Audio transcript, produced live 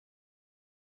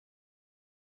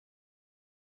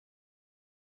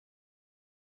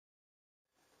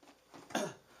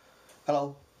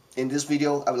Hello, in this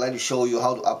video I would like to show you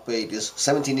how to upgrade this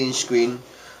 17-inch screen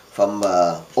from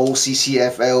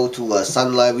OCCFL to a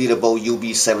Sunlight Readable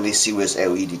UB70 series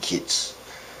LED kits.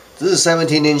 This is a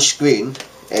 17-inch screen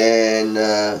and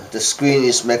the screen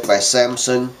is made by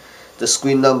Samsung. The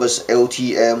screen number is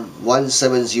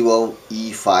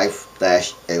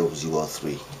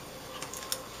LTM170E5-L03.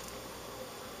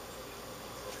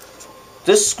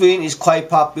 This screen is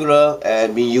quite popular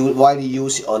and being widely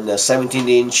used on the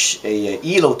 17-inch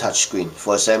ELO touchscreen.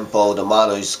 For example, the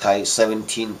model is kind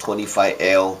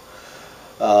 1725L.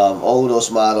 All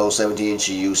those models 17-inch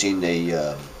using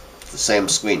the same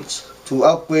screens. To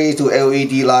upgrade to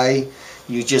LED light,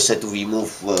 you just have to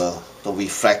remove the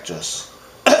reflectors.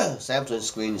 Samsung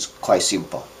screen is quite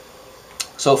simple.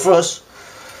 So first,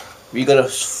 we're gonna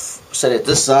set it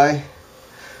this side.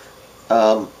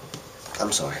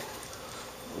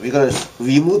 We're going to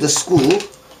remove the screw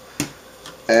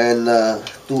and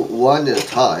do one at a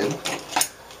time.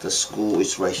 The screw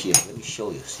is right here. Let me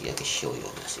show you. See, I can show you.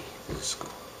 Let's see. This is screw.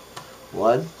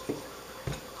 1,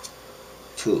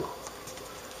 2.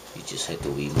 You just have to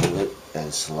remove it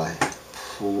and slide.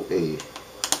 Pull a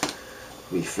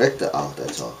reflector out.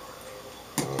 That's all.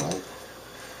 Alright.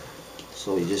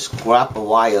 So you just grab a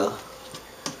wire.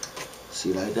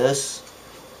 See, like this.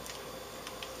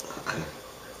 Okay.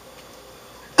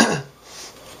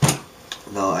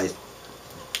 Now I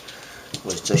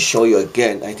will just show you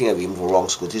again. I think I removed the wrong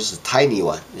screw. This is a tiny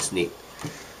one. It's neat.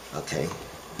 Okay.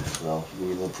 So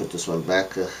we will put this one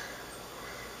back.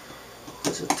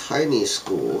 It's a tiny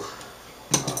screw.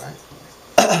 Alright.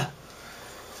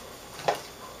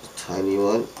 Tiny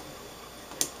one.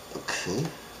 Okay.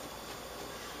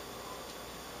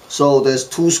 So there's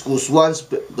two screws. One's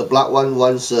the black one,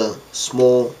 one's a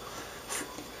small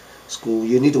screw.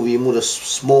 You need to remove the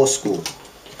small screw.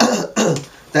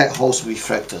 That holds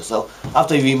reflector. So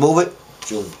after you remove it,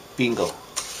 bingo.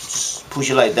 Just push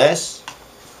it like this.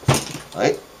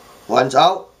 Right? One's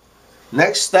out.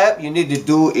 Next step you need to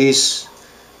do is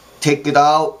take it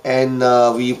out and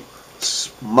we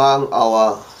mount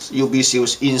our UB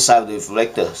series inside the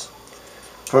reflectors.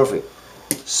 Perfect.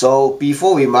 So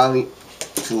before we mount it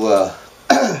to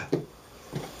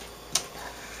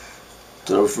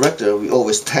the reflector, we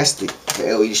always test it,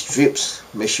 the LED strips,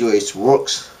 make sure it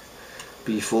works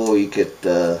before we get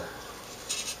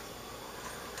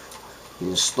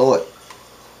install it.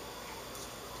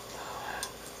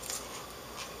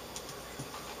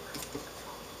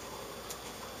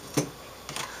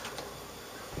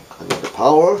 I got the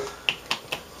power.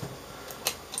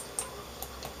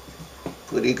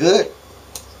 Pretty good.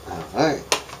 Alright.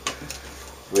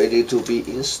 Ready to be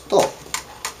installed.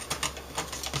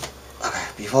 Okay,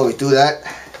 before we do that,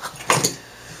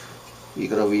 we're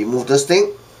gonna remove this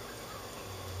thing.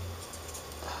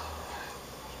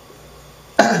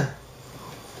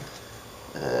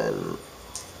 And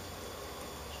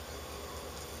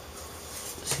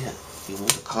see,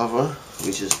 remove the cover,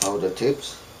 which is powder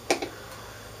tips,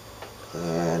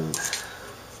 and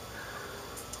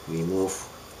remove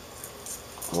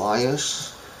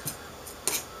wires.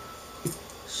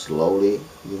 Slowly,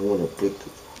 you don't want to break it.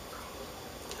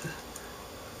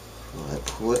 So I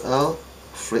pull it out,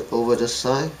 flip over the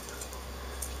side.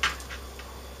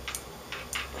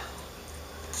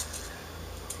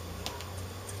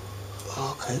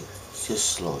 Okay, just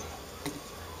slowly.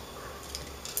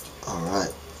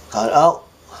 Alright, got it out.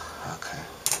 Okay.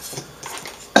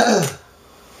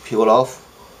 Peel it off.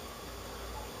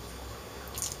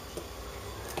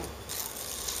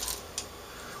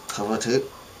 Cover tape.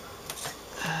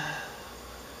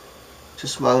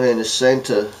 Just mount it in the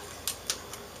center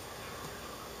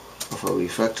of a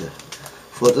reflector.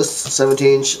 For this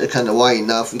 17-inch, it's kind of wide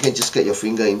enough. You can just get your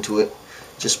finger into it.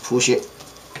 Just push it.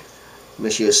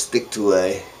 Make sure you stick to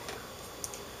a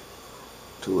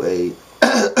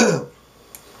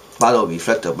bottle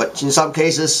reflector. But in some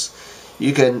cases,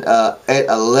 you can add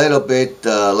a little bit,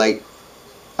 like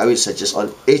I would suggest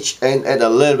on each end, add a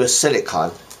little bit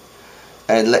silicone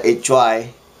and let it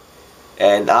dry.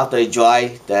 And after it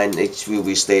dry, then it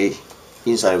will stay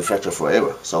inside the reflector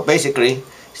forever. So basically,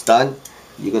 it's done.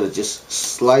 You're gonna just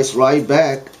slice right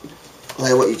back,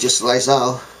 like what you just sliced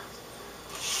out.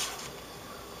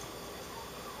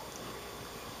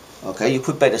 Okay, you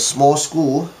put back the small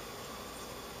screw.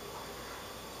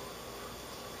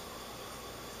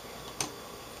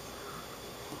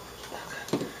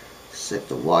 Set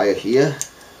the wire here.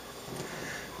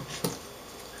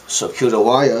 Secure the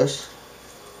wires.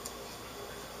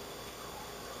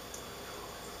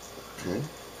 Okay.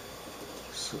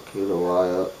 Secure the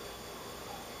wire.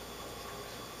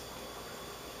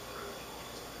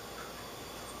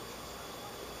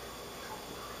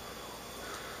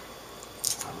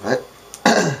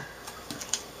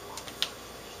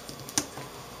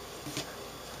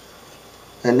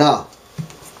 And now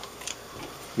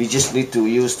we just need to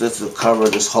use this to cover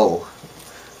this hole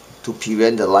to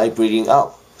prevent the light bleeding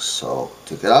out. So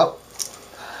take it out.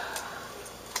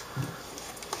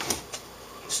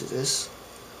 See this?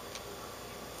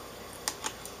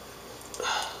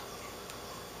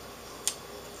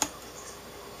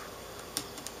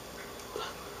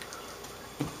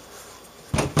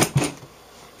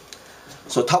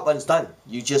 So top one's done.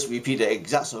 You just repeat the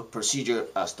exact procedure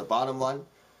as the bottom one.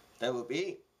 That will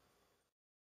be